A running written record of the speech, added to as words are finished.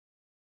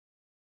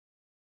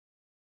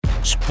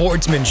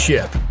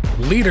Sportsmanship,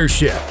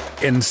 leadership,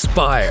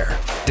 inspire,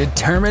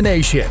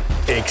 determination,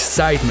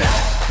 excitement.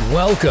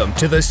 Welcome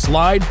to the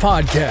Slide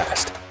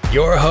Podcast.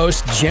 Your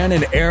hosts, Jen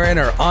and Aaron,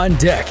 are on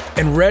deck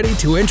and ready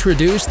to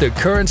introduce the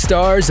current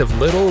stars of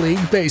Little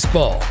League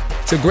Baseball.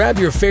 So grab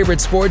your favorite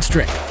sports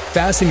drink,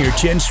 fasten your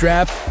chin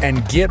strap,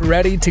 and get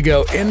ready to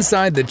go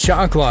inside the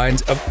chalk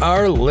lines of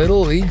our Little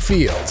League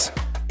fields.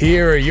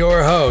 Here are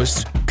your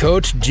hosts,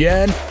 Coach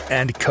Jen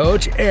and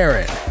Coach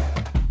Aaron.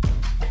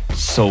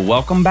 So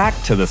welcome back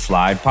to the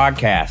Slide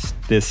Podcast.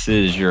 This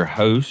is your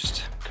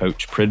host,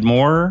 Coach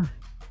Pridmore.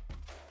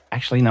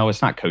 Actually, no,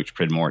 it's not Coach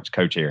Pridmore. It's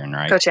Coach Aaron,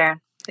 right? Coach Aaron.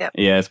 Yep.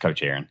 Yeah, it's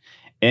Coach Aaron.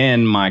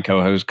 And my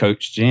co-host,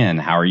 Coach Jen.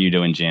 How are you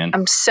doing, Jen?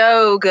 I'm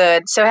so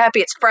good. So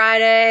happy it's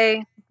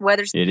Friday.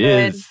 Weather's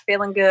good.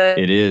 Feeling good.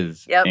 It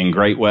is. Yep. And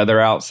great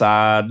weather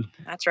outside.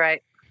 That's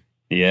right.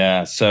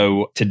 Yeah.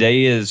 So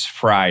today is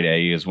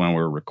Friday is when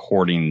we're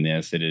recording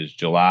this. It is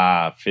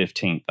July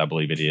 15th, I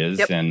believe it is.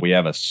 Yep. And we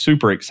have a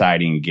super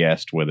exciting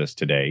guest with us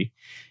today.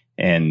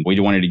 And we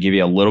wanted to give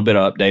you a little bit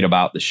of update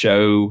about the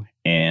show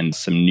and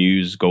some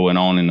news going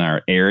on in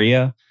our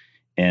area.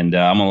 And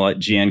I'm going to let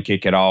Jen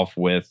kick it off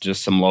with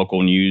just some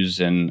local news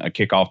and a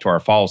kickoff to our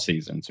fall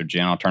season. So,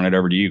 Jen, I'll turn it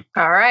over to you.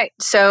 All right.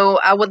 So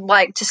I would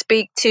like to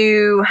speak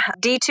to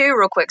D2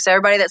 real quick. So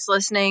everybody that's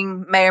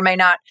listening may or may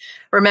not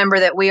remember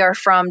that we are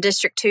from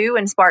District 2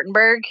 in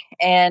Spartanburg.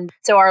 And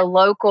so our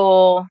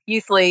local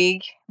youth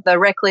league, the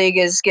rec league,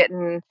 is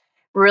getting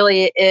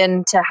really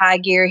into high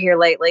gear here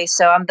lately.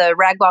 So I'm the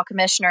ragball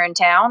commissioner in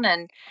town,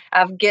 and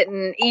I'm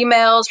getting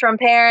emails from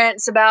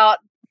parents about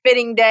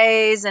fitting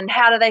days and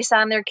how do they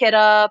sign their kid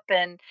up,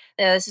 and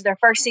this is their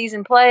first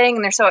season playing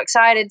and they're so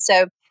excited.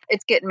 So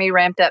it's getting me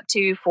ramped up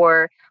too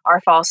for our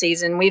fall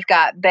season. We've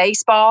got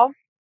baseball.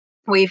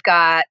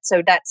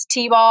 So that's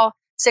T-ball,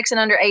 6 and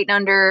under, 8 and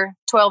under,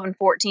 12 and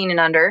 14 and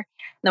under.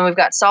 Then we've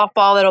got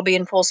softball that'll be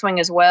in full swing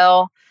as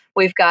well.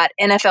 We've got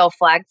NFL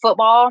flag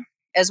football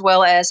as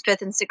well as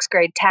 5th and 6th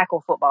grade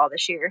tackle football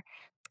this year.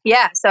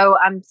 Yeah, so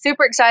I'm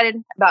super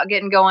excited about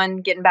getting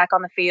back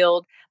on the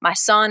field. My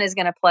son is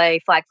going to play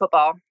flag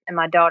football, and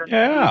my daughter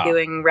will be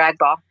doing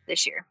ragball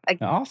this year.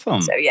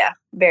 Awesome. So, yeah,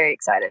 very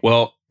excited.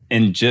 Well,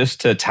 and just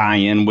to tie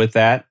in with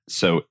that,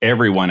 so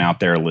everyone out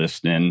there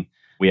listening,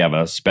 we have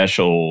a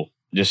special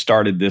just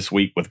started this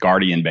week with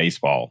Guardian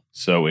Baseball.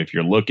 So if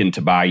you're looking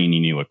to buy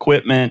any new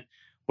equipment,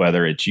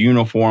 whether it's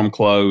uniform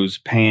clothes,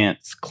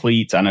 pants,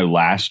 cleats. I know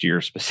last year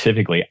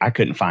specifically, I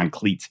couldn't find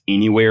cleats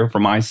anywhere for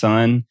my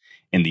son.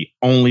 And the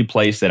only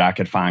place that I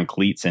could find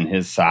cleats in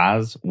his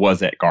size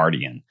was at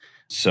Guardian.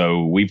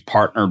 So we've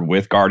partnered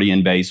with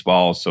Guardian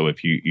Baseball. So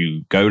if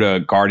you go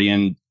to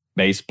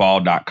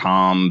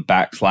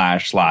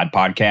guardianbaseball.com/slide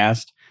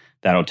podcast,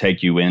 that'll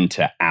take you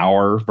into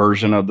our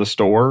version of the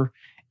store.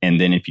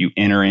 And then if you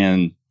enter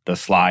in the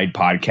Slide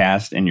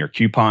Podcast in your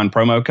coupon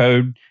promo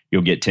code,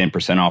 you'll get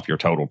 10% off your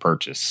total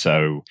purchase.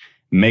 So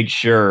make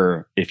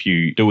sure if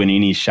you're doing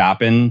any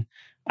shopping,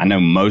 I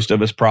know most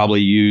of us probably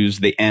use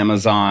the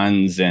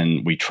Amazons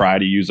and we try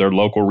to use our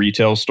local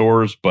retail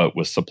stores, but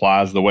with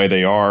supplies the way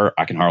they are,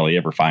 I can hardly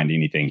ever find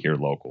anything here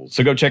local.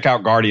 So go check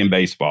out Guardian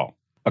Baseball.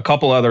 A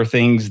couple other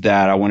things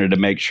that I wanted to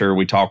make sure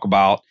we talk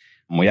about.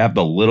 We have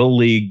the Little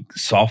League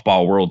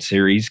Softball World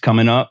Series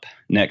coming up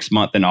next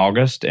month in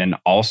August, and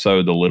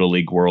also the Little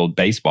League World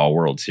Baseball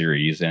World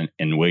Series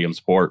in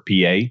Williamsport,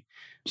 PA.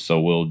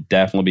 So we'll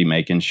definitely be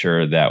making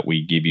sure that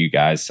we give you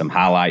guys some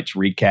highlights,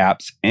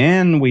 recaps,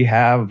 and we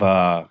have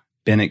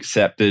been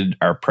accepted.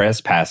 Our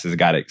press passes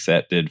got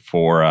accepted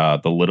for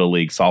the Little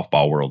League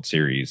Softball World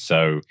Series.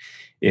 So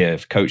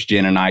if Coach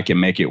Jen and I can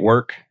make it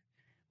work,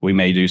 we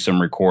may do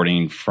some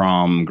recording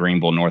from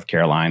Greenville, North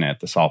Carolina at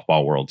the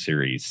Softball World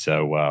Series.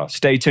 So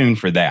stay tuned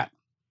for that.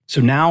 So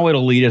now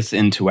it'll lead us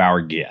into our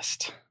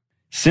guest.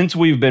 Since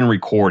we've been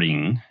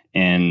recording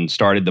and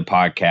started the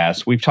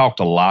podcast, we've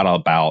talked a lot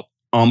about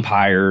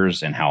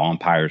umpires and how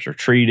umpires are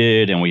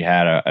treated. And we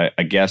had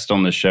a guest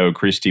on the show,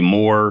 Christy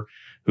Moore,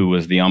 who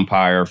was the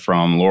umpire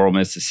from Laurel,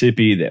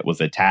 Mississippi that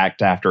was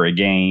attacked after a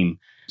game.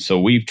 So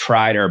we've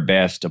tried our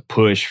best to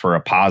push for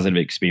a positive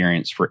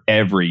experience for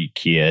every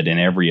kid and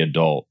every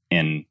adult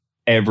in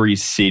every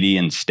city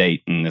and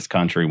state in this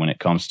country when it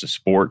comes to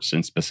sports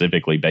and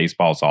specifically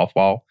baseball,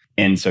 softball.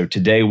 And so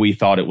today we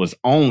thought it was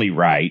only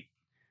right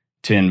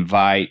to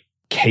invite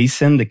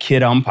Kyson, the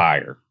Kid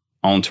Umpire,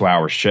 onto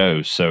our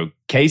show. So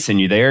Kyson,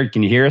 you there?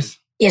 Can you hear us?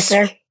 Yes,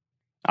 sir.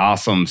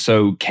 Awesome.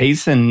 So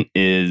Kyson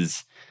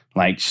is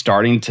like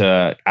starting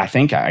to,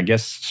 I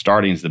guess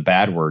starting is the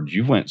bad word.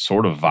 You went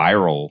sort of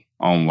viral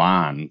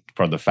online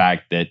for the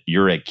fact that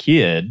you're a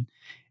kid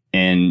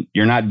and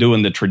you're not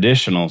doing the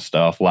traditional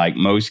stuff like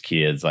most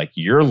kids. Like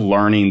you're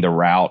learning the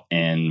route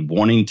and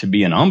wanting to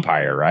be an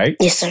umpire, right?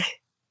 Yes, sir.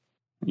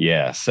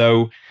 Yeah.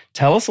 So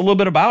tell us a little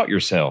bit about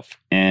yourself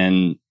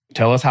and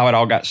tell us how it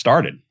all got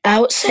started. I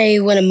would say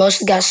when it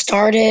mostly got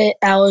started,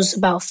 I was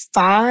about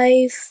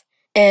 5,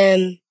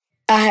 and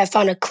I had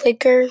found a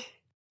clicker,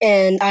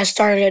 and I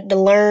started to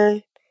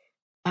learn.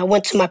 I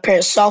went to my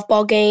parents'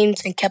 softball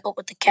games and kept up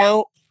with the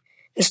count.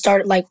 and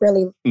started like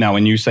really. Now,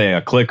 when you say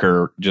a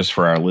clicker, just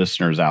for our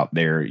listeners out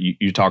there,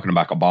 you're talking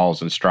about a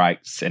balls and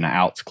strikes and an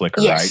outs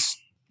clicker, Yes.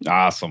 right?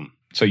 Awesome.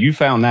 So you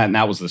found that and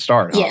that was the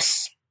start, huh?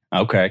 Yes.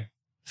 Okay.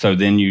 So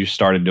then you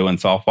started doing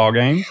softball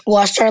games? Well,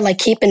 I started like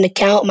keeping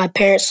account of my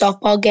parents'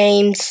 softball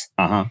games.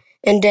 Uh-huh.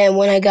 And then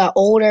when I got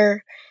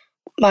older,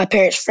 my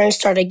parents' friends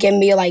started giving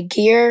me like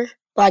gear.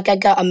 Like I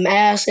got a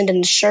mask and then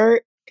a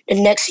shirt.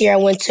 The next year I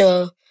went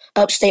to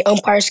Upstate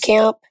Umpires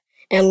Camp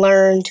and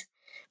learned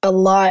a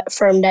lot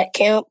from that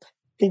camp.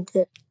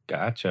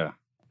 Gotcha.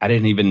 I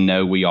didn't even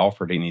know we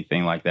offered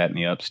anything like that in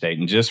the Upstate.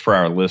 And just for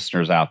our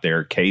listeners out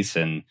there,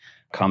 Kyson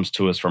comes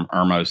to us from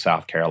Irmo,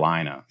 South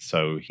Carolina.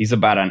 So he's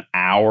about an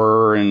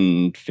hour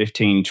and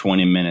 15,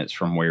 20 minutes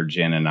from where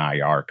Jen and I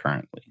are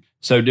currently.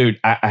 So, dude,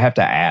 I have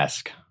to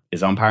ask,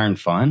 is umpiring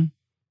fun?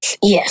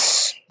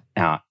 Yes.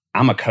 Now,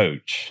 I'm a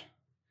coach,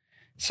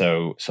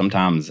 so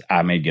sometimes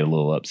I may get a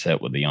little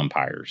upset with the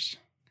umpires.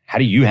 How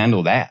do you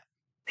handle that?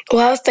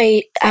 Well, I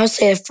would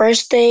say the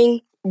first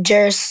thing,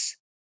 just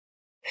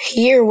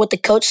hear what the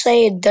coach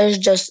say. Don't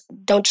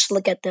just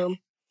look at them.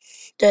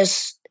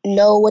 Just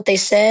know what they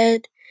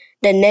said.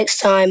 Then next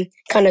time,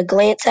 kind of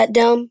glance at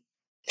them,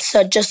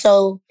 so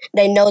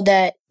they know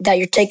that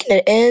you're taking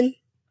it in.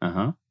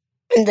 Uh-huh.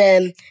 And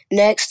then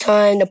next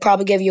time, they'll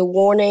probably give you a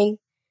warning.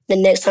 The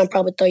next time,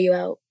 probably throw you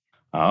out.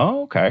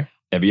 Oh, okay.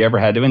 Have you ever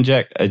had to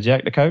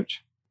eject a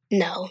coach?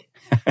 No.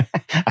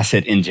 I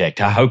said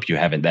inject. I hope you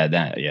haven't done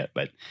that yet,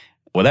 but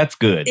well, that's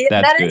good.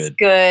 That's good. That is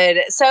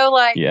good. So,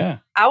 like, yeah.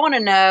 I want to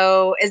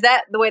know, is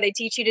that the way they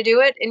teach you to do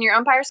it in your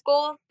umpire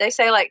school? They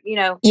say, like,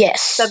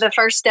 Yes. So the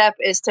first step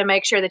is to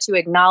make sure that you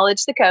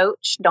acknowledge the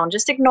coach. Don't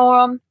just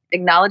ignore them.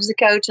 Acknowledge the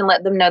coach and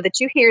let them know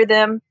that you hear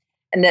them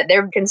and that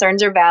their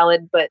concerns are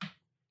valid, but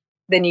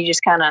then you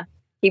just kind of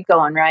keep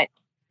going, right?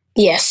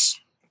 Yes.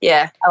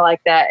 Yeah, I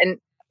like that. And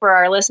for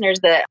our listeners,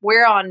 that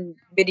we're on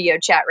video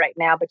chat right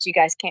now, but you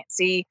guys can't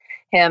see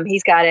him.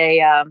 He's got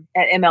an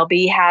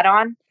MLB hat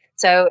on.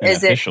 So and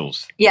is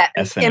officials. it? Yeah,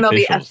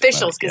 MLB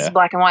officials because it's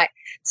black and white.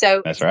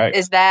 So that's right.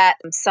 Is that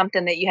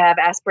something that you have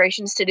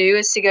aspirations to do?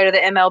 Is to go to the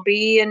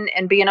MLB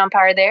and be an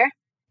umpire there?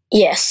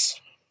 Yes.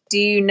 Do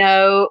you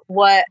know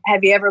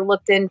have you ever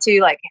looked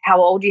into like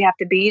how old you have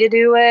to be to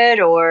do it,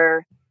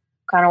 or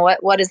kind of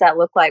what does that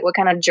look like? What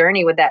kind of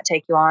journey would that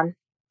take you on?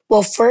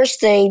 Well, first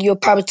thing, you'll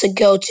probably to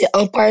go to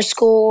umpire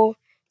school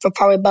for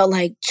probably about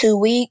like 2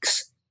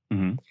 weeks.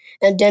 Mm-hmm.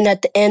 And then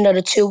at the end of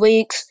the 2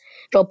 weeks,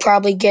 they'll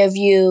probably give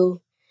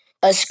you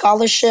a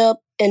scholarship.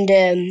 And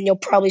then you'll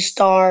probably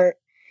start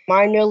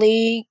minor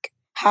league,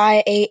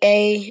 high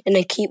AA, and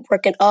then keep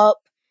working up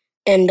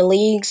in the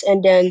leagues.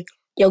 And then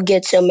you'll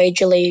get to a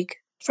major league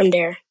from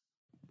there.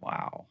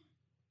 Wow.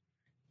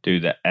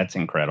 Dude, that's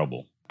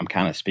incredible. I'm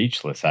kind of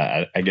speechless.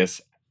 I guess,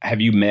 have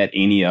you met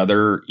any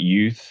other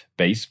youth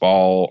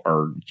baseball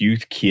or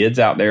youth kids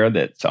out there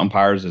that's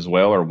umpires as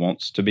well or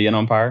wants to be an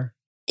umpire?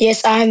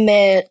 Yes, I've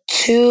met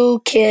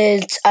 2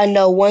 kids. I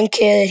know one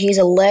kid, he's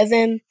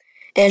 11,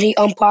 and he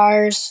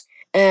umpires.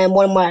 And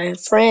one of my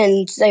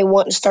friends, they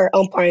want to start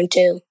umpiring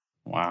too.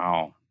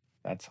 Wow,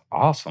 that's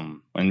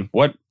awesome. And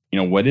what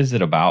is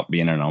it about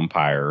being an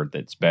umpire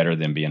that's better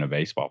than being a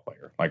baseball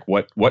player? Like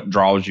what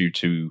draws you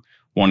to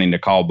wanting to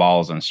call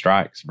balls and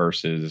strikes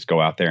versus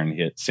go out there and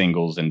hit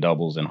singles and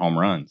doubles and home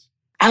runs?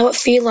 I would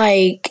feel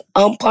like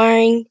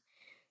umpiring,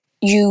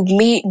 you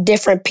meet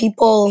different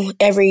people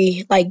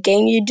every like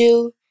game you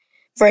do,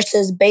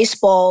 versus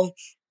baseball,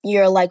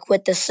 you're like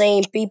with the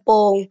same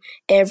people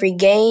every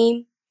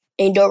game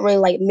and you don't really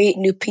like meet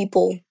new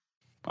people.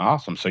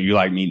 Awesome. So you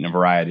like meeting a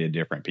variety of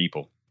different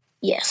people?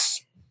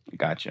 Yes.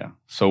 Gotcha.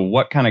 So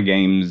what kind of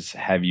games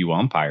have you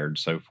umpired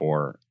so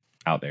far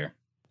out there?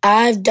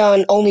 I've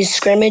done only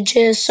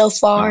scrimmages so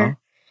far. Uh-huh.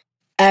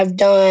 I've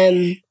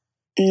done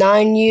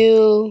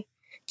 9U,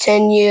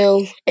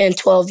 10U, and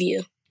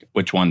 12U.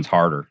 Which one's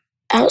harder?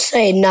 I would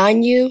say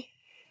 9U.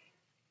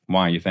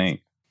 Why you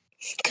think?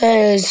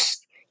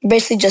 Because you're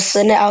basically just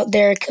sitting out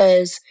there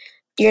because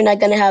you're not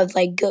going to have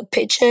like good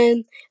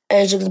pitching.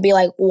 And it's just going to be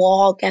like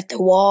walk after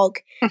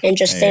walk and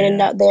just standing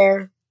out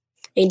there.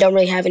 And you don't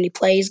really have any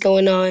plays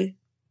going on.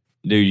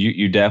 Dude,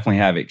 you definitely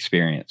have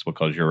experience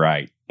because you're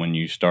right. When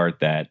you start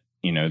that,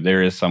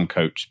 there is some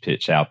coach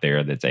pitch out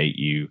there that's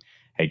 8U.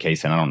 Hey,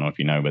 Kyson, I don't know if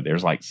you know, but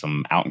there's like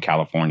some out in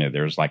California,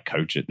 there's like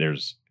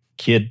there's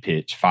kid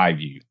pitch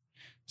 5U.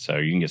 So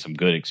you can get some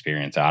good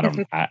experience out of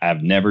them.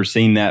 I've never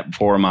seen that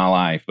before in my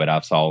life, but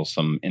I've saw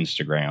some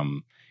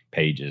Instagram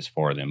pages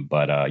for them.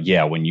 But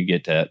when you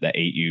get to the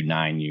 8U,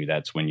 9U,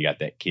 that's when you got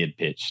that kid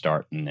pitch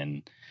starting.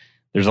 And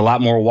there's a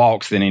lot more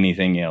walks than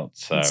anything else.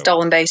 So.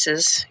 Stolen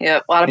bases.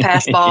 Yep. A lot of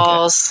pass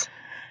balls.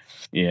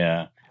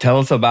 Yeah. Tell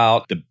us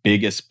about the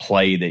biggest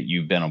play that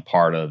you've been a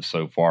part of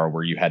so far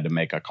where you had to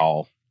make a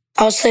call.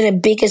 I would say the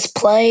biggest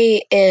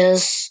play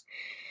is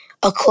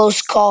a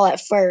close call at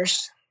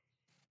first.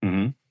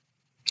 Mm-hmm.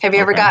 Have you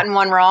ever gotten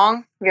one wrong?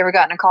 Have you ever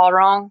gotten a call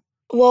wrong?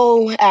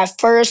 Well, at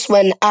first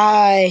when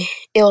it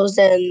was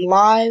in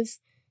live,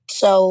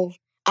 so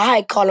I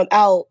had called him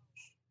out,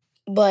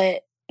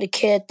 but the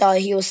kid thought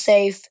he was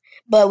safe,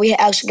 but we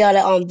actually got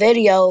it on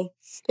video.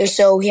 And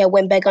so he had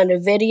went back on the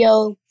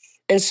video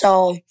and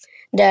saw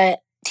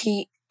that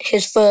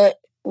his foot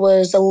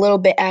was a little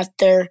bit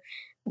after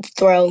the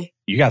throw.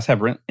 You guys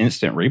have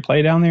instant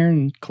replay down there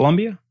in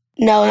Columbia?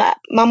 No,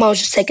 my mom was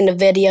just taking the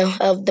video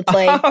of the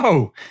play.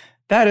 Oh,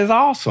 that is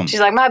awesome. She's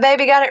like, my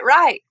baby got it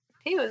right.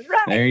 He was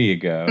right. There you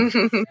go.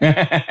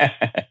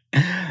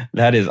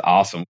 That is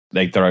awesome.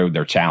 They throw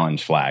their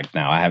challenge flag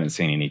now. I haven't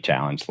seen any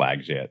challenge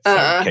flags yet. So,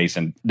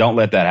 Kyson, don't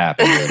let that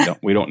happen.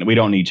 we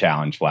don't need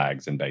challenge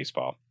flags in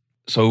baseball.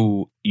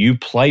 So you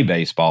play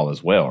baseball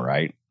as well,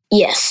 right?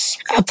 Yes,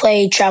 I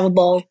play travel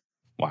ball.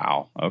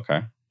 Wow.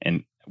 Okay.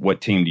 And what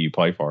team do you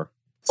play for?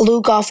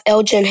 Lugoff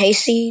Elgin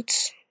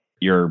Hayseeds.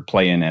 You're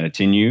playing at a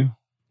 10U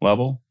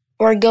level?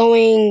 We're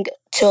going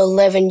to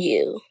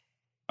 11U.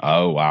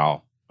 Oh,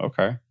 wow.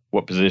 Okay.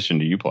 What position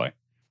do you play?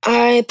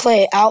 I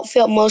play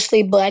outfield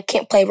mostly, but I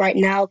can't play right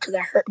now because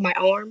I hurt my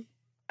arm.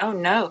 Oh,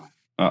 no.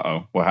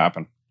 Uh-oh. What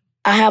happened?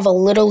 I have a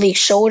little league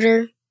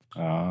shoulder.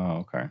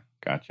 Oh, okay.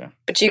 Gotcha.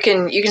 But you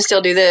can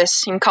still do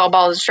this. You can call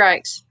balls and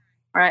strikes,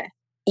 right?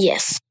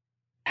 Yes.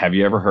 Have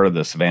you ever heard of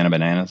the Savannah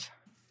Bananas?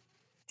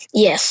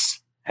 Yes.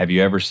 Have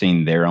you ever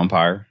seen their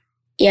umpire?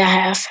 Yeah, I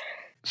have.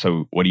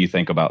 So what do you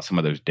think about some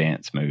of those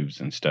dance moves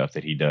and stuff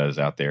that he does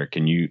out there?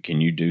 Can you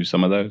do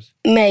some of those?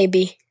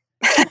 Maybe.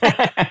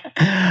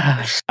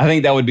 I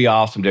think that would be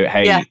awesome, dude.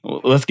 Hey,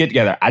 Let's get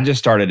together. I just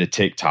started a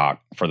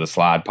TikTok for the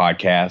Slide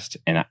podcast,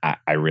 and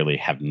I really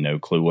have no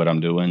clue what I'm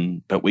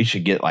doing, but we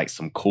should get like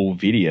some cool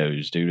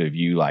videos, dude, of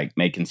you like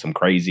making some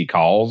crazy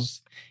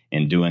calls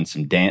and doing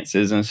some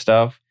dances and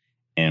stuff,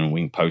 and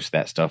we can post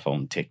that stuff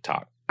on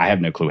TikTok. I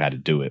have no clue how to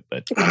do it,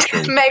 but I'm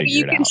sure maybe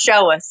you can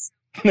show us.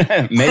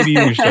 Maybe you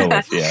can show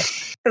us, yeah.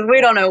 Because we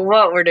don't know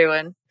what we're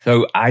doing.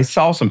 So I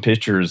saw some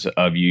pictures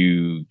of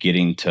you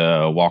getting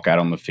to walk out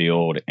on the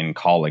field and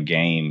call a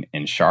game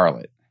in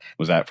Charlotte.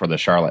 Was that for the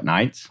Charlotte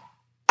Knights?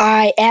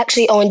 I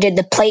actually only did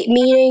the plate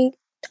meeting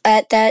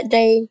at that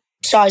day.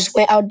 So I just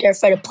went out there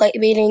for the plate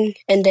meeting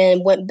and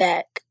then went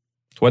back.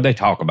 So what'd they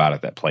talk about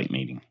at that plate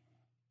meeting?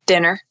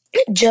 Dinner.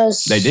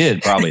 They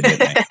did, probably, didn't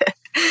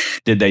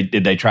they?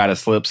 Did they try to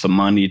slip some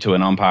money to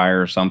an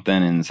umpire or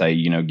something and say,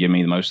 give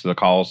me most of the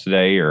calls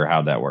today, or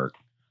how'd that work?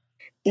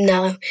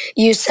 No,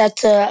 you just have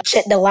to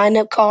check the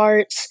lineup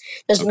cards.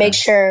 Just make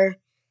sure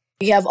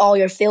you have all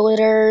your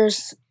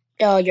fielders,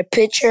 your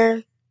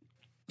pitcher,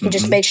 and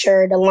just make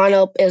sure the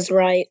lineup is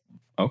right.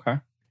 Okay.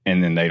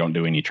 And then they don't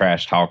do any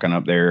trash talking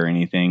up there or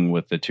anything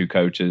with the two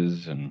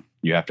coaches, and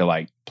you have to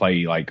like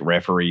play like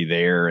referee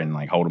there and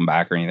like hold them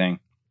back or anything?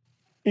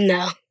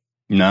 No.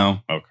 No?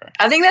 Okay.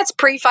 I think that's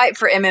pre-fight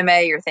for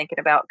MMA you're thinking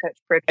about, Coach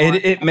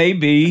Pridmore. It may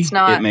be. It's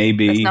not, it may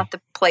be. It's not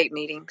the plate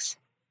meetings.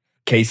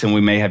 Kyson,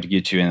 we may have to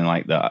get you in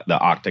like the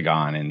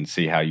octagon and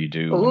see how you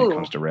do when it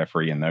comes to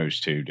refereeing those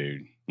two,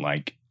 dude.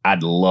 Like,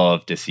 I'd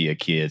love to see a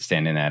kid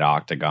stand in that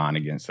octagon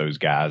against those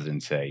guys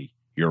and say,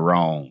 you're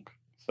wrong.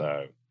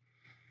 So,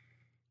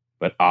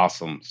 but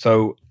awesome.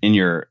 So in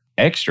your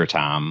extra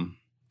time,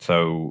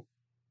 so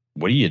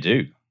what do you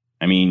do?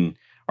 I mean,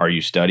 are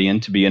you studying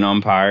to be an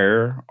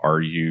umpire?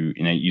 Are you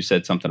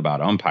said something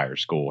about umpire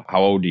school.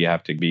 How old do you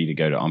have to be to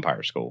go to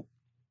umpire school?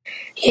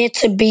 You have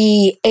to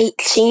be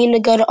 18 to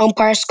go to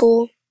umpire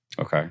school.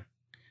 Okay.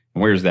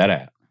 Where's that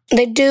at?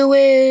 They do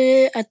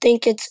it, I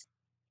think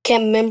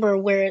can't remember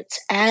where it's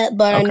at,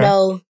 but I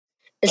know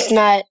it's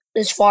not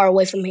as far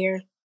away from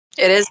here.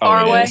 It is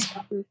far away?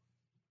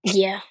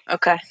 Yeah.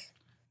 Okay.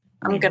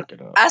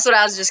 That's what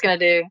I was just going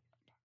to do.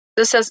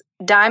 This says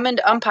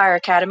Diamond Umpire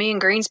Academy in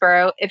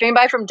Greensboro. If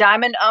anybody from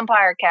Diamond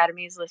Umpire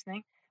Academy is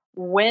listening,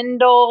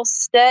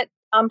 Wendelstedt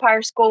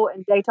Umpire School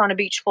in Daytona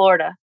Beach,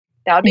 Florida.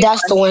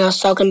 That's the one I was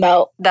talking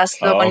about. That's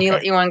the one you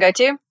want to go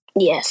to?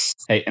 Yes.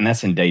 Hey, and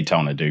that's in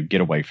Daytona, dude.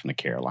 Get away from the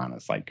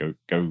Carolinas. Like,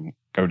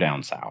 go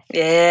down south.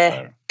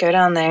 Yeah, go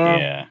down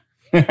there.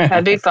 Yeah.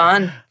 That'd be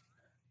fun.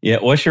 Yeah,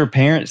 what's your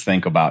parents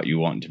think about you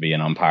wanting to be an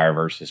umpire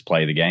versus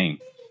play the game?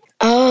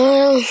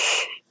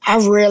 I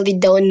really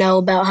don't know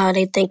about how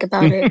they think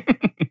about it.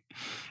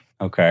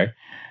 Okay.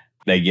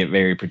 They get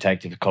very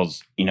protective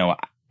because,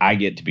 I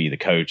get to be the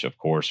coach, of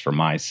course, for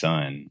my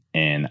son,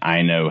 and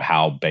I know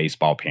how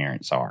baseball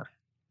parents are.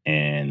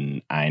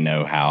 And I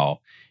know how,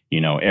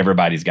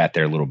 everybody's got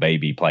their little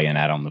baby playing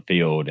out on the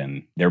field,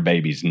 and their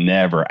baby's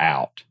never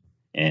out,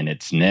 and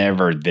it's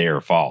never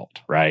their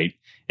fault, right?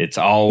 It's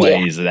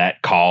always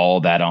that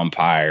call, that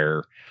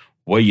umpire,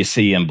 what do you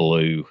see in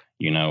blue?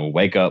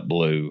 Wake up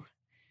blue.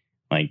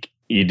 Like,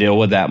 you deal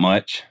with that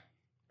much?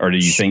 Or do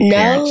you think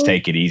parents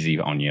take it easy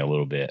on you a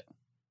little bit?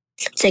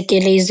 Take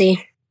it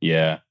easy.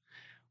 Yeah.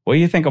 What do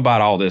you think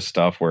about all this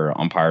stuff where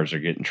umpires are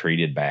getting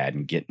treated bad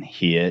and getting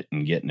hit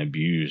and getting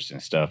abused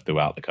and stuff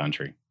throughout the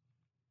country?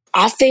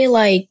 I feel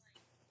like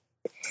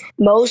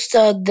most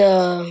of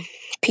the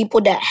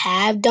people that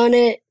have done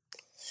it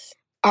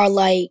are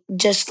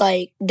just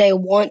they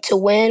want to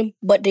win,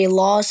 but they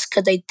lost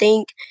because they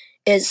think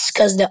it's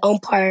because the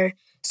umpire,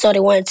 so they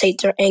want to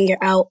take their anger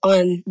out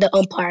on the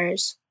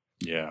umpires.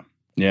 Yeah.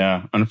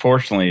 Yeah,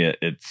 unfortunately,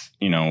 it's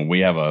we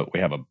have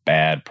a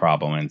bad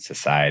problem in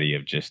society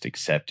of just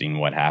accepting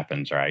what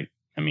happens, right?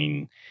 I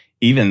mean,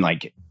 even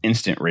like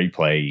instant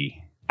replay.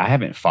 I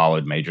haven't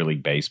followed Major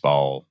League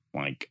Baseball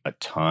like a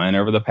ton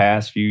over the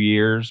past few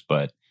years,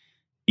 but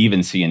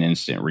even seeing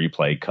instant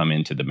replay come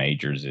into the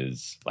majors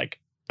is like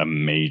a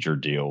major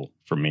deal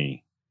for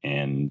me.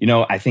 And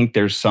I think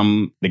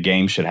the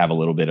game should have a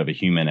little bit of a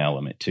human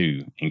element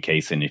too. In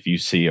case, and if you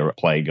see a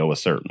play go a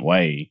certain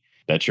way,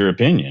 that's your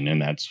opinion,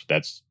 and that's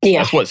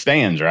what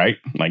stands, right?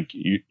 Like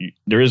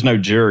there is no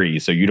jury,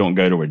 so you don't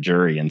go to a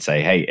jury and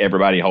say, "Hey,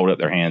 everybody, hold up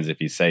their hands if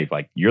he's safe."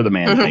 Like you're the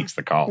man that makes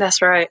the call.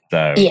 That's right.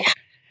 So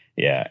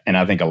yeah, and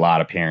I think a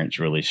lot of parents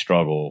really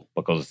struggle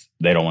because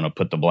they don't want to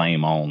put the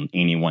blame on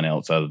anyone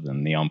else other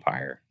than the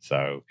umpire.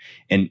 So,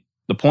 and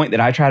the point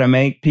that I try to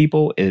make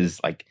people is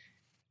like,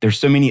 there's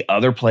so many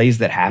other plays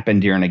that happen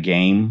during a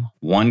game.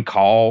 One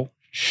call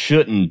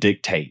shouldn't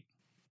dictate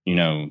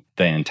the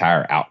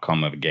entire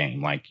outcome of a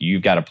game. Like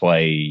you've got to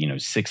play,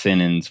 6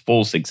 innings,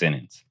 full 6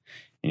 innings,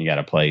 and you got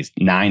to play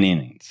 9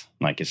 innings.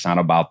 Like it's not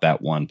about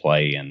that one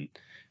play. And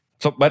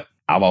so, but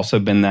I've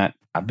been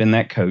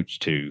that coach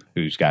too,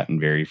 who's gotten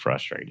very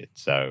frustrated.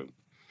 So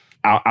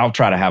I'll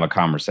try to have a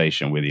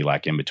conversation with you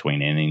like in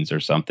between innings or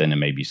something, and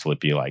maybe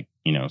slip you like,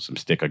 some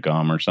stick of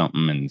gum or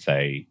something and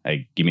say,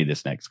 "Hey, give me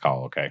this next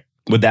call." Okay.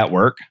 Would that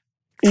work?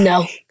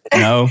 No.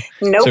 No?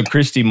 Nope. So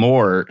Christy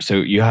Moore, so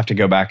you have to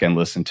go back and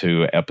listen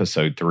to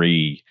episode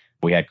 3.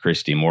 We had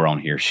Christy Moore on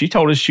here. She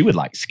told us she would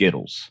like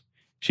Skittles.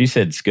 She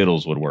said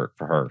Skittles would work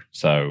for her.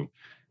 So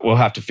we'll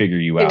have to figure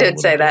you out. She did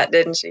say that,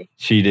 didn't she?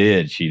 She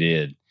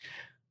did.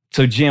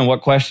 So Jen,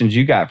 what questions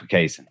you got for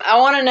Kyson? I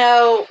want to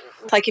know,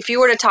 like, if you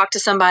were to talk to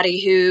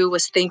somebody who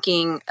was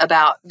thinking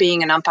about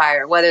being an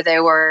umpire, whether they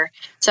were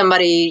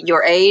somebody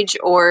your age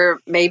or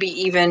maybe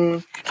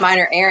even mine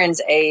or Aaron's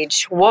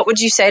age, what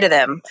would you say to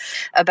them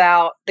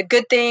about the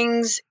good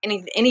things,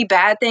 any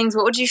bad things?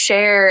 What would you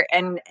share,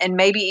 and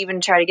maybe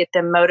even try to get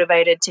them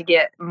motivated to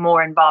get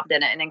more involved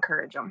in it and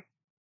encourage them?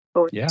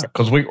 Yeah,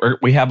 because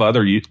we have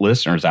other youth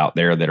listeners out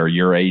there that are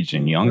your age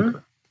and younger.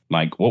 Mm-hmm.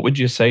 Like, what would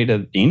you say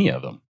to any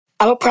of them?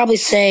 I would probably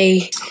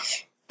say,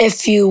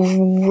 if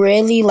you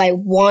really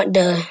want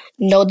to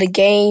know the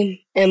game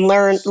and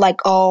learn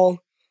all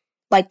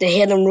the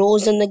hidden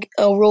rules in the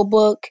rule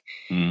book,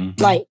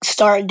 mm-hmm.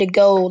 Start to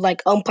go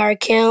umpire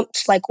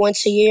camps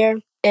once a year,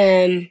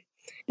 and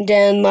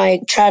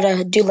then try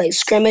to do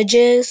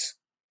scrimmages,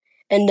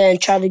 and then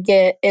try to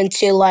get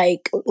into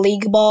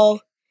league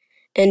ball,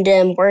 and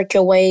then work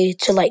your way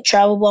to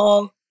travel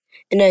ball,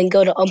 and then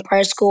go to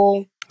umpire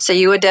school. So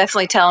you would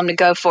definitely tell them to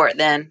go for it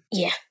then?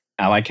 Yeah.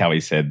 I like how he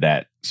said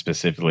that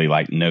specifically,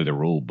 know the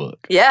rule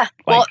book. Yeah.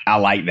 I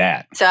like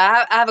that. So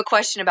I have a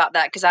question about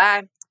that, because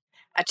I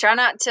try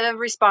not to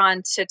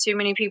respond to too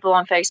many people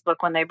on Facebook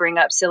when they bring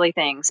up silly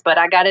things, but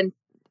I got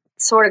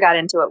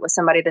into it with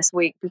somebody this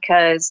week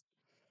because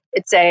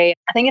I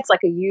think it's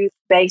like a youth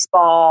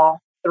baseball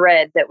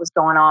thread that was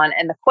going on.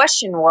 And the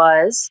question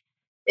was,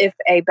 if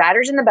a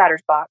batter's in the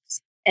batter's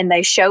box and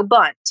they show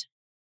bunt,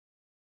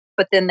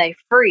 but then they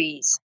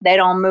freeze, they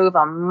don't move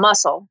a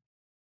muscle,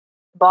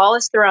 ball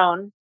is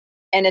thrown,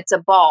 and it's a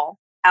ball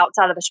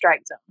outside of the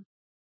strike zone,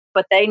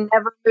 but they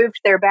never moved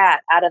their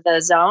bat out of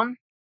the zone,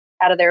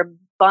 out of their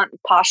bunt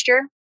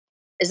posture.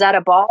 Is that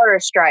a ball or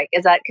a strike?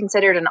 Is that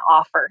considered an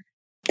offer?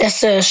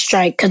 That's a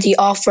strike, because he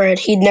offered,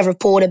 he never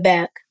pulled it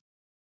back.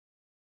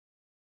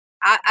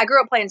 I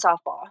grew up playing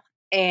softball,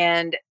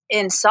 and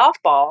in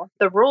softball,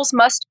 the rules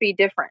must be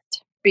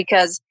different,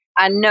 because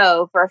I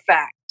know for a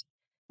fact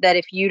that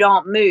if you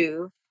don't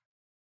move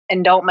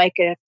and don't make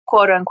a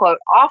quote-unquote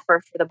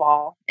offer for the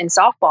ball in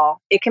softball,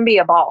 it can be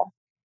a ball.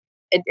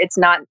 It's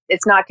not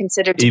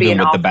considered to be an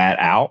offer. Even with the bat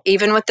out?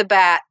 Even with the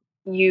bat,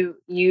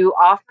 you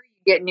offer,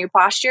 you get new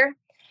posture.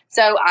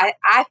 So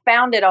I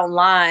found it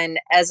online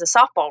as a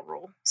softball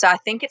rule. So I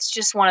think it's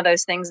just one of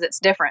those things that's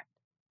different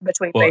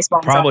between baseball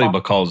and softball. Probably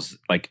because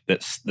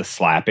the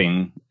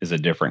slapping is a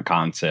different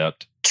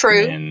concept.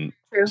 True. And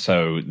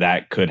so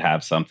that could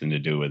have something to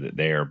do with it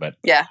there. But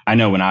yeah, I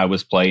know when I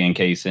was playing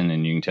Kyson,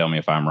 and you can tell me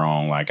if I'm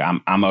wrong,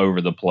 I'm over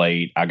the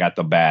plate, I got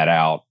the bat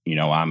out,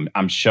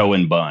 I'm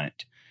showing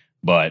bunt,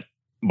 but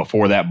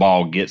before that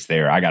ball gets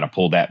there, I got to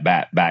pull that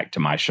bat back to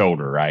my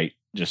shoulder, right?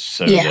 Just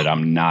so that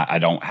I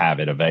don't have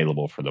it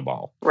available for the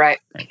ball. Right.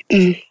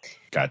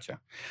 Gotcha.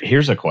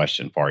 Here's a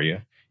question for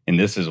you. And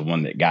this is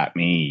one that got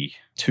me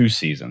 2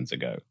 seasons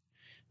ago.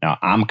 Now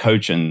I'm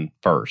coaching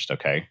first.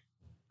 Okay.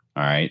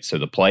 All right. So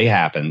the play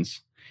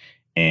happens,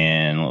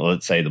 and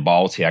let's say the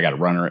ball's here. I got a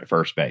runner at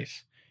first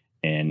base,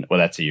 and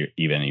that's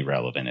even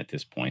irrelevant at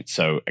this point.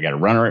 So I got a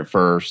runner at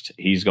first.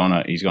 He's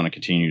gonna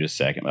continue to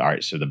second. All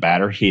right. So the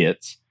batter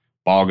hits.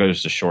 Ball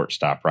goes to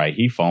shortstop. Right.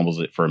 He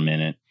fumbles it for a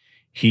minute.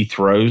 He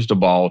throws the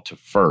ball to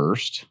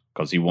first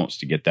because he wants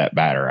to get that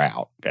batter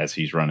out as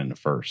he's running to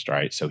first.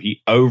 Right. So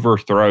he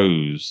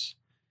overthrows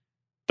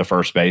the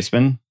first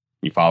baseman.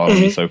 You following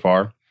me so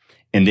far?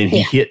 And then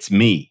he hits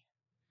me.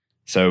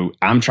 So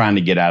I'm trying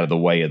to get out of the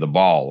way of the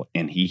ball,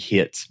 and he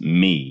hits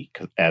me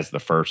as the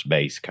first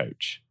base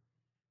coach.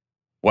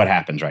 What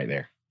happens right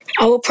there?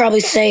 I would probably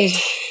say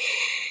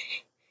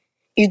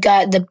you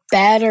got the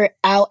batter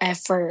out at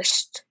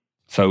first.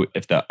 So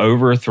if the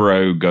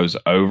overthrow goes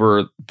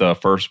over the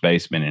first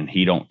baseman and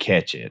he don't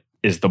catch it,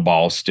 is the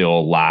ball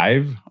still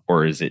live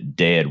or is it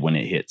dead when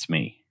it hits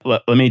me?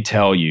 Let me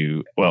tell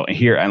you. Well,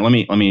 here, and let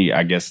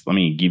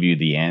me give you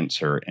the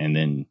answer, and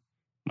then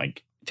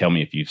like tell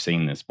me if you've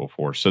seen this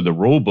before. So the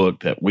rule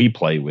book that we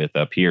play with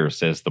up here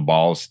says the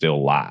ball is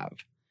still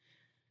live.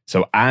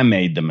 So I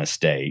made the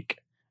mistake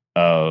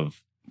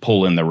of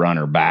pulling the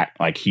runner back,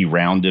 like he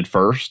rounded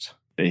first,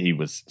 he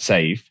was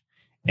safe,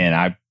 and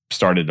I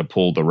started to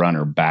pull the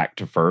runner back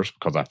to first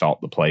because I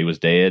thought the play was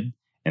dead,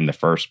 and the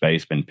first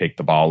baseman picked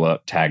the ball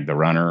up, tagged the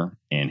runner,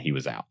 and he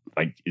was out.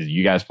 Like,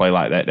 you guys play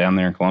like that down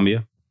there in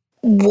Columbia?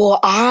 Well,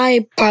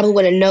 I probably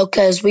wouldn't know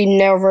because we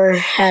never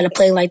had a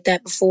play like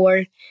that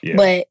before. Yeah.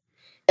 But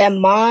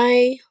in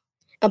my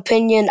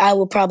opinion, I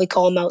would probably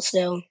call him out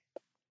still.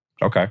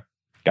 Okay.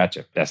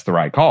 Gotcha. That's the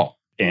right call.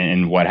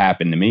 And what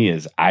happened to me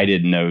is I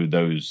didn't know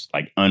those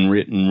like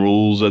unwritten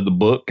rules of the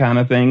book kind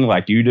of thing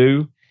like you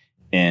do.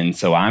 And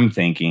so I'm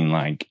thinking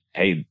like,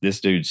 hey, this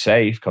dude's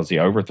safe because the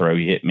overthrow,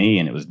 he hit me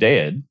and it was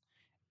dead.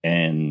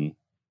 And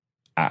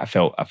I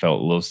felt a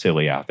little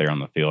silly out there on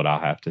the field, I'll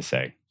have to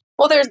say.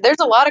 Well, there's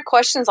a lot of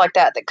questions like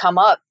that come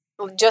up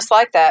just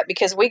like that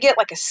because we get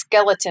like a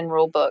skeleton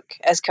rule book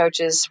as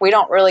coaches. We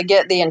don't really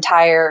get the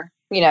entire,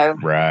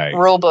 right.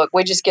 rule book.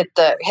 We just hit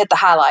the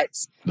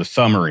highlights. The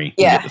summary.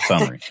 Yeah. We get the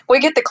summary. We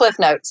get the cliff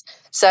notes.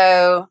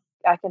 So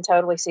I can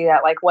totally see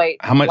that. Like, wait.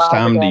 How much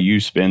time do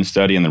you spend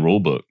studying the rule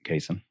book,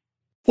 Kyson?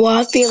 Well,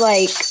 I feel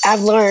like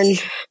I've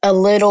learned a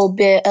little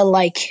bit of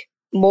like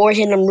more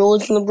hidden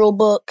rules in the rule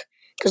book.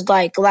 Because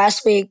like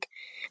last week,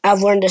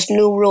 I've learned this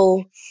new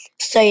rule.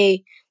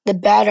 Say the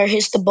batter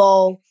hits the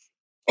ball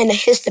and it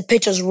hits the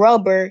pitcher's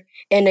rubber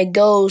and it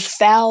goes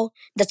foul,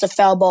 that's a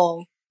foul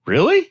ball.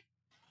 Really?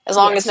 As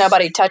long as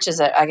nobody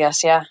touches it, I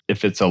guess, yeah.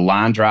 If it's a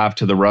line drive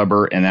to the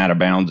rubber and out of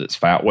bounds, it's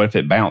foul. What if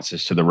it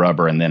bounces to the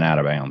rubber and then out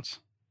of bounds?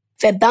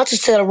 If it bounces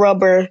to the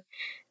rubber,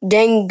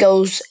 then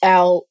goes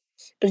out,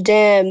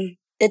 then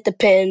it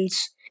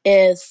depends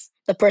if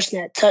the person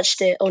had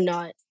touched it or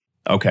not.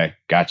 Okay,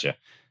 gotcha.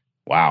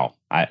 Wow.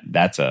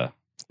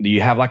 Do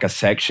you have like a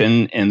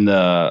section in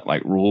the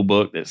like rule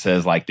book that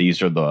says like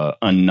these are the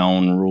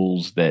unknown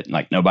rules that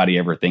like nobody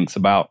ever thinks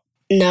about?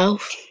 No.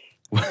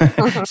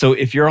 So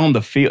if you're on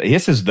the field,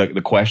 this is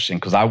the question,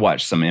 because I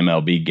watched some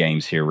MLB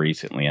games here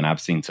recently and I've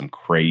seen some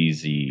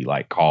crazy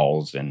like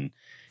calls. And,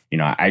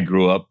 I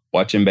grew up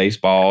watching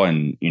baseball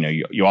and,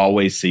 you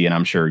always see, and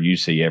I'm sure you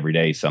see every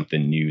day,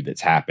 something new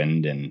that's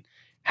happened. And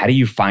how do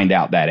you find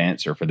out that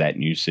answer for that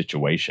new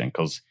situation?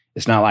 Because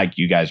it's not like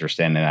you guys are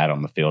standing out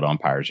on the field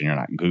umpires and you're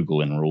not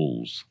Googling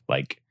rules.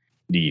 Like,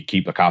 do you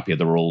keep a copy of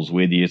the rules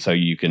with you so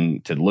you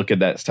can to look at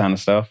that kind of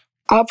stuff?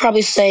 I'll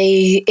probably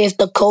say if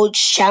the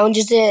coach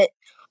challenges it,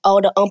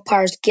 all the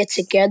umpires get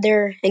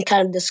together and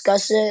kind of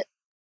discuss it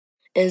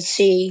and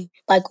see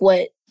like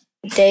what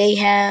they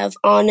have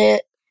on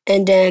it.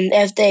 And then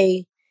if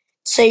they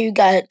say you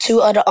got two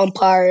other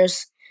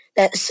umpires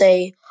that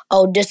say,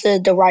 oh, this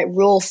is the right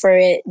rule for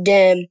it,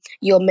 then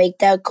you'll make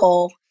that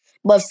call.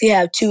 But if you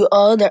have two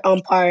other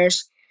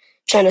umpires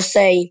trying to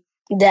say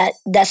that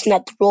that's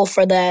not the rule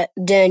for that,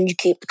 then you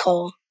keep the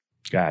call.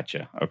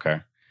 Gotcha.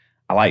 Okay.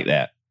 I like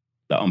that.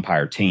 The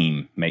umpire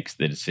team makes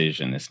the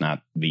decision. It's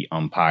not the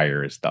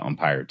umpire, it's the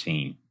umpire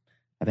team.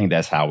 I think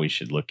that's how we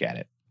should look at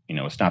it.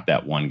 It's not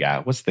that one guy.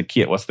 What's the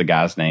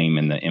guy's name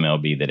in the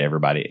MLB that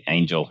everybody,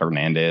 Angel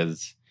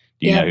Hernandez?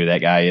 Do you know who that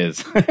guy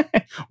is?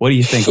 What do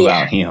you think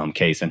about him,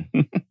 Kyson?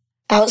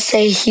 I would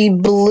say he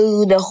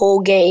blew the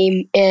whole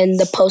game in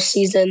the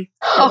postseason.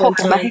 Oh,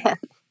 man.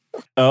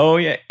 Oh,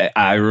 yeah.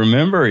 I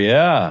remember,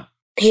 yeah.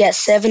 He had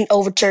 7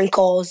 overturned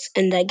calls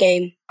in that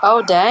game.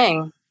 Oh,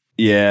 dang.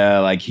 Yeah,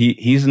 like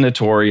he's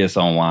notorious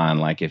online.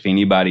 Like if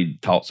anybody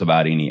talks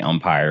about any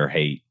umpire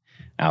hate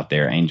out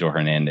there, Angel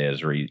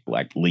Hernandez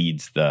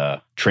leads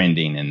the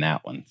trending in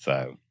that one.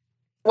 So,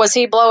 was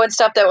he blowing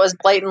stuff that was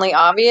blatantly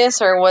obvious,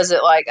 or was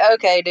it like,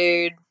 okay,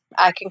 dude,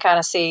 I can kind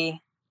of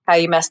see how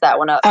you messed that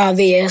one up?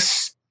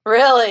 Obvious.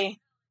 Really?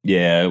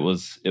 Yeah, it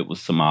was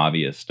some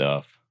obvious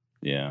stuff.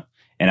 Yeah,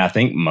 and I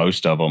think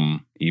most of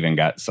them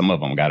some of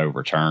them got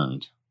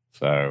overturned.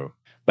 So.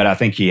 But I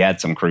think he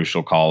had some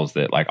crucial calls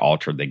that like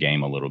altered the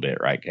game a little bit,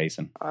 right,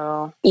 Kyson?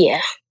 Oh.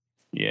 Yeah.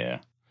 Yeah.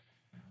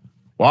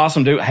 Well,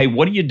 awesome, dude. Hey,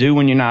 what do you do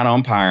when you're not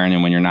umpiring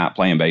and when you're not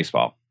playing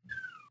baseball?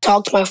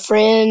 Talk to my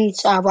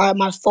friends. I ride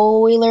my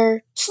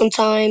four-wheeler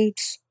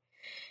sometimes.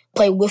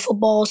 Play wiffle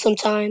ball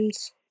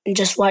sometimes. And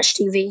just watch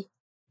TV.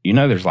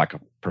 There's like a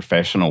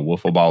professional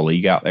wiffle ball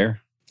league out there?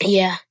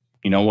 Yeah.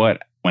 You know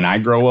what? When I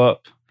grow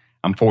up,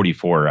 I'm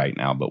 44 right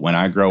now, but when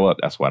I grow up,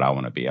 that's what I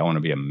want to be. I want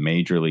to be a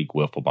major league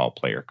wiffle ball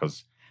player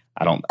because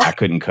I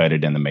couldn't cut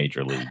it in the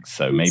major leagues.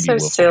 So maybe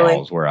wiffle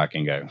ball is where I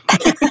can go.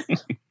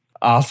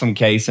 Awesome,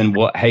 Kyson.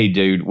 Well, hey,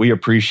 dude, we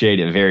appreciate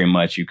it very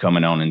much, you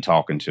coming on and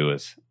talking to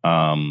us.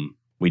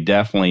 We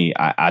definitely,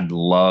 I'd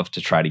love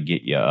to try to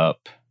get you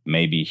up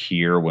maybe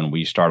here when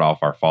we start off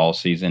our fall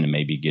season and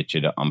maybe get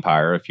you to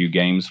umpire a few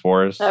games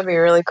for us. That'd be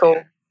really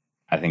cool.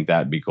 I think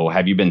that'd be cool.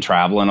 Have you been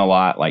traveling a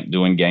lot, like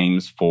doing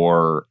games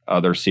for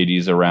other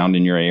cities around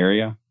in your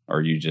area? Or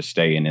are you just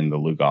staying in the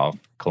Lugoff,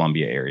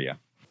 Columbia area?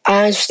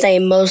 I stay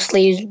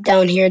mostly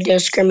down here doing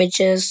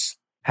scrimmages.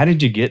 How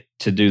did you get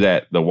to do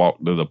that, the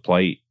walk to the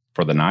plate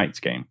for the Knights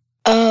game?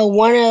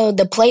 One of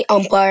the plate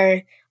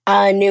umpire,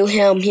 I knew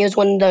him. He was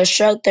one of the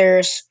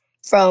instructors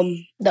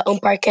from the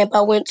umpire camp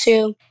I went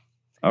to.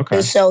 Okay.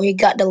 And so he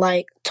got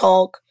to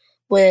talk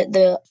with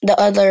the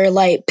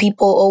other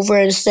people over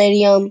in the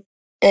stadium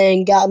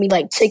and got me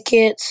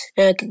tickets,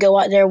 and I could go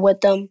out there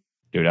with them.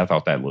 Dude, I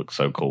thought that looked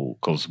so cool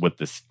because with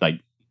this,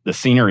 the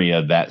scenery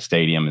of that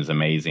stadium is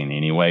amazing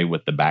anyway,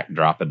 with the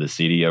backdrop of the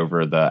city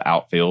over the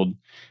outfield.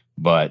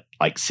 But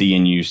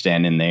seeing you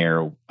standing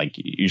there,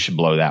 you should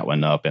blow that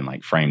one up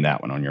and frame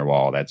that one on your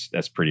wall.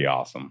 That's pretty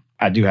awesome.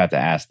 I do have to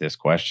ask this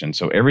question.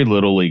 So every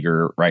little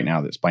leaguer right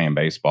now that's playing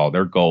baseball,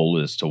 their goal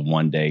is to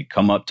one day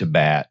come up to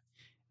bat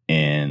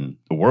in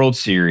the World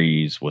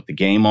Series with the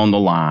game on the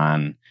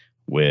line,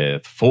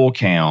 with full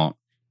count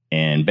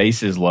and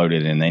bases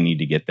loaded, and they need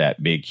to get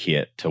that big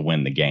hit to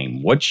win the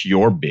game. What's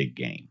your big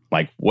game?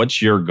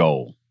 What's your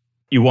goal?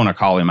 You want to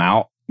call him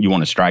out? You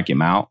want to strike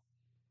him out?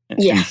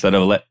 Yeah. Instead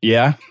of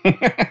yeah.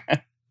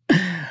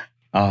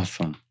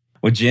 Awesome.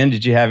 Well, Jen,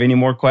 did you have any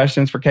more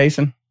questions for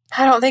Kyson?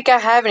 I don't think I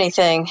have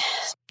anything.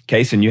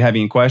 Kyson, you have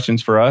any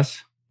questions for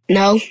us?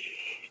 No.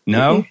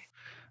 No?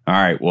 Mm-hmm.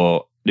 All right.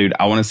 Well, dude,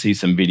 I want to see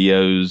some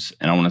videos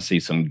and I want to see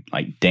some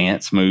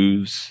dance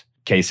moves.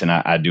 Kyson,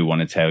 I do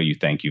want to tell you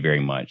thank you very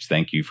much.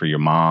 Thank you for your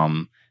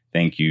mom.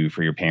 Thank you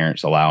for your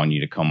parents allowing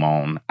you to come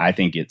on. I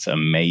think it's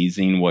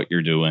amazing what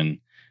you're doing.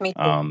 Me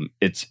too.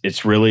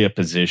 It's really a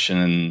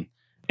position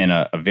and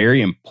a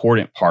very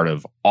important part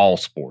of all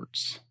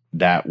sports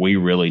that we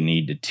really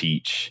need to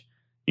teach,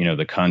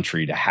 the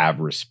country to have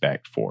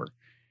respect for,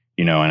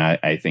 and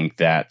I think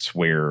that's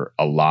where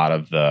a lot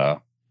of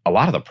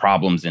the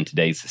problems in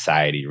today's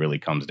society really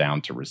comes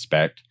down to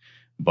respect.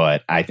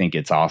 But I think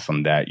it's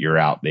awesome that you're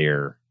out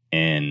there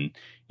and,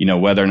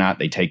 whether or not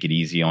they take it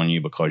easy on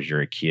you because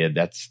you're a kid,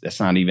 that's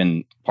not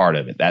even part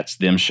of it. That's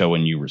them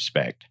showing you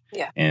respect.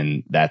 Yeah.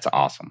 And that's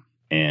awesome.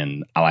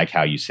 And I like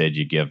how you said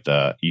you give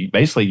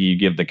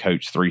the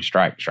coach 3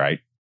 strikes, right?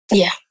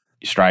 Yeah.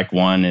 Strike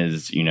 1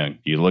 is,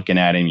 you're looking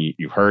at him,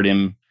 you heard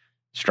him.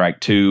 Strike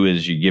 2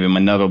 is you give him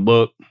another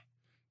look.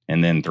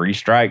 And then 3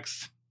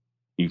 strikes,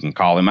 you can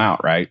call him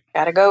out, right?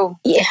 Gotta go.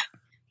 Yeah.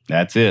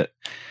 That's it.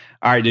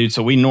 All right, dude.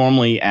 So we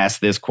normally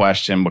ask this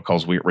question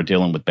because we're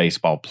dealing with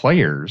baseball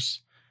players.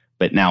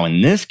 But now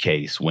in this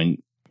case,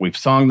 when we've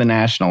sung the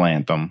national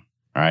anthem,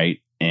 right?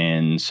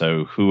 And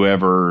so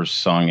whoever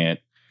sung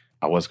it,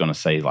 I was going to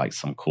say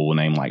some cool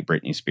name like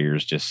Britney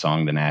Spears just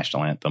sung the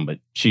national anthem, but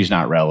she's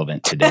not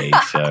relevant today.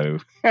 So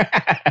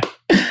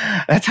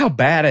that's how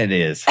bad it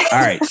is. All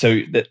right.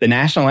 So the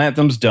national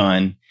anthem's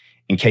done.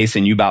 In case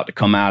you about to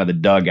come out of the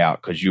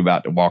dugout because you're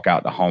about to walk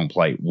out the home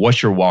plate.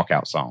 What's your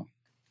walkout song?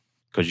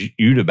 Because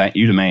you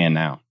the man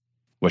now.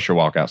 What's your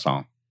walkout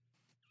song?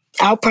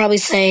 I'll probably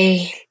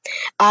say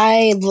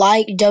I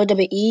like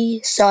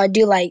WWE, so I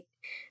do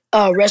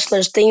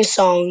wrestlers' theme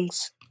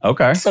songs.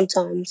 Okay.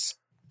 Sometimes.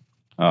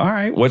 All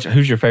right.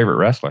 Who's your favorite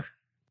wrestler?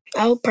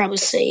 I would probably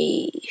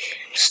say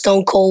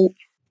Stone Cold.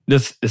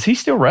 Does he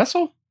still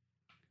wrestle?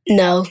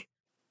 No.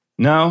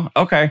 No?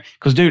 Okay.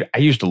 Because, dude, I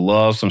used to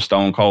love some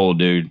Stone Cold,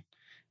 dude.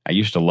 I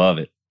used to love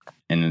it.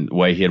 And the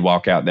way he'd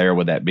walk out there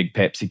with that big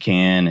Pepsi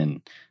can,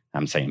 and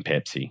I'm saying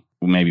Pepsi.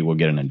 Maybe we'll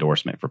get an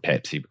endorsement for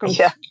Pepsi because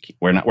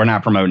we're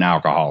not promoting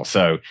alcohol.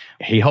 So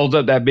he holds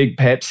up that big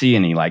Pepsi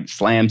and he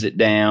slams it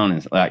down.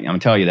 And I'm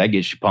telling you, that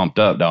gets you pumped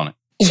up, don't it?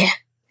 Yeah.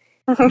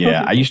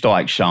 Yeah, I used to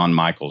like Shawn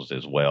Michaels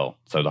as well.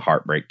 So the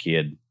Heartbreak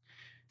Kid.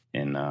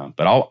 And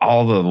but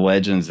all the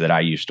legends that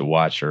I used to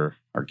watch are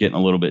getting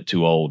a little bit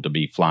too old to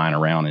be flying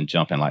around and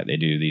jumping like they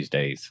do these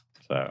days.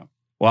 So,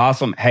 well,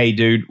 awesome. Hey,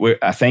 dude,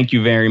 I thank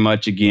you very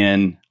much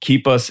again.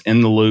 Keep us in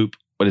the loop.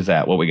 What is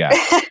that? What we got?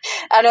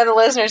 I know the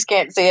listeners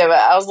can't see it, but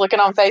I was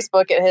looking on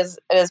Facebook at his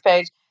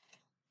page.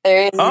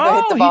 There he is. He's gonna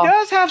hit the ball. He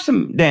does have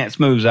some dance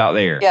moves out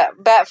there. Yeah,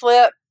 bat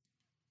flip,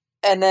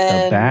 and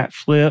then a bat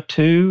flip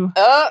too.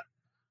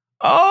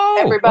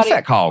 Everybody. What's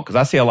that called? Because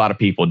I see a lot of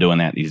people doing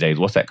that these days.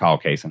 What's that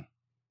called, Kyson?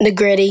 The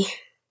gritty.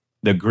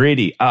 The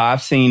gritty.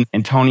 I've seen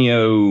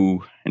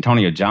Antonio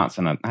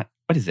Johnson.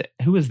 What is it?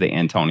 Who is the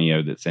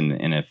Antonio that's in the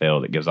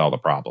NFL that gives all the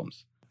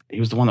problems? He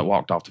was the one that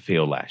walked off the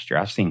field last year.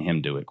 I've seen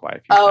him do it quite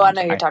a few times. I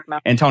know who you're talking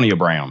about. Antonio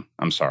Brown.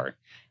 I'm sorry.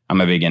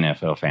 I'm a big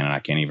NFL fan, and I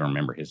can't even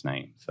remember his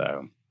name.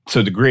 So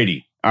the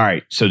gritty. All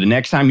right. So the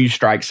next time you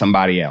strike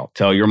somebody out,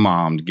 tell your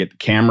mom to get the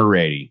camera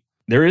ready.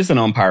 There is an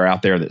umpire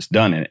out there that's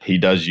done it. He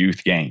does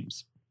youth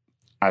games.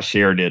 I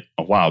shared it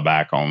a while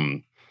back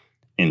on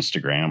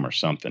Instagram or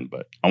something,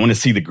 but I want to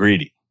see the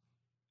gritty.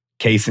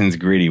 Kyson's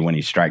gritty when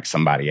he strikes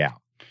somebody out.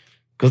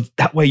 Because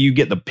that way you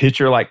get the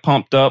pitcher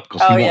pumped up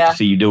because he wants to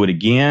see you do it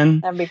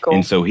again. That'd be cool.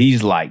 And so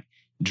he's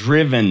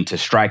driven to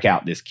strike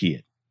out this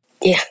kid.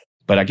 Yeah.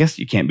 But I guess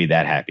you can't be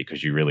that happy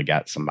because you really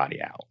got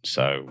somebody out.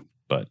 So,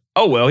 but,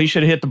 oh, well, he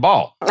should have hit the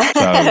ball.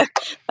 So,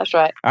 that's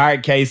right. All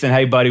right, Kyson.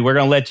 Hey, buddy, we're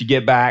going to let you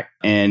get back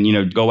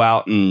and, go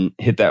out and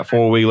hit that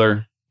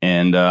 4-wheeler.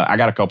 And I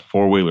got a couple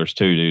 4-wheelers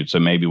too, dude.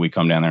 So maybe we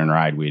come down there and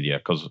ride with you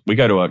because we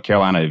go to a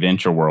Carolina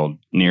Adventure World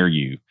near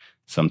you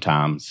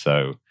sometimes.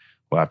 So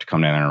we'll have to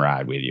come down there and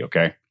ride with you,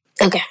 okay?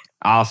 Okay.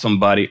 Awesome,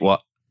 buddy.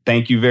 Well,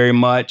 thank you very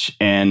much.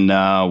 And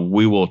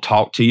we will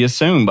talk to you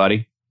soon,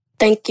 buddy.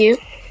 Thank you.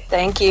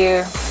 Thank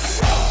you.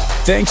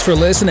 Thanks for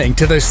listening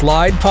to the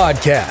Slide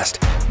Podcast.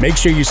 Make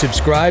sure you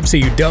subscribe so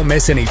you don't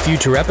miss any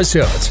future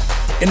episodes.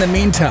 In the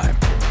meantime,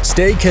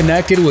 stay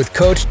connected with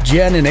Coach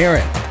Jen and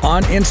Aaron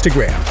on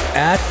Instagram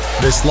at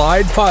The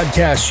Slide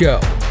Podcast Show,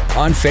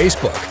 on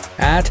Facebook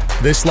at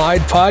The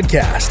Slide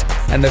Podcast,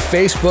 and the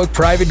Facebook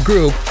private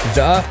group,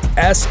 The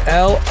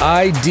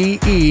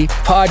SLIDE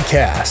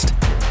Podcast.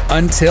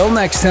 Until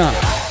next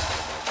time.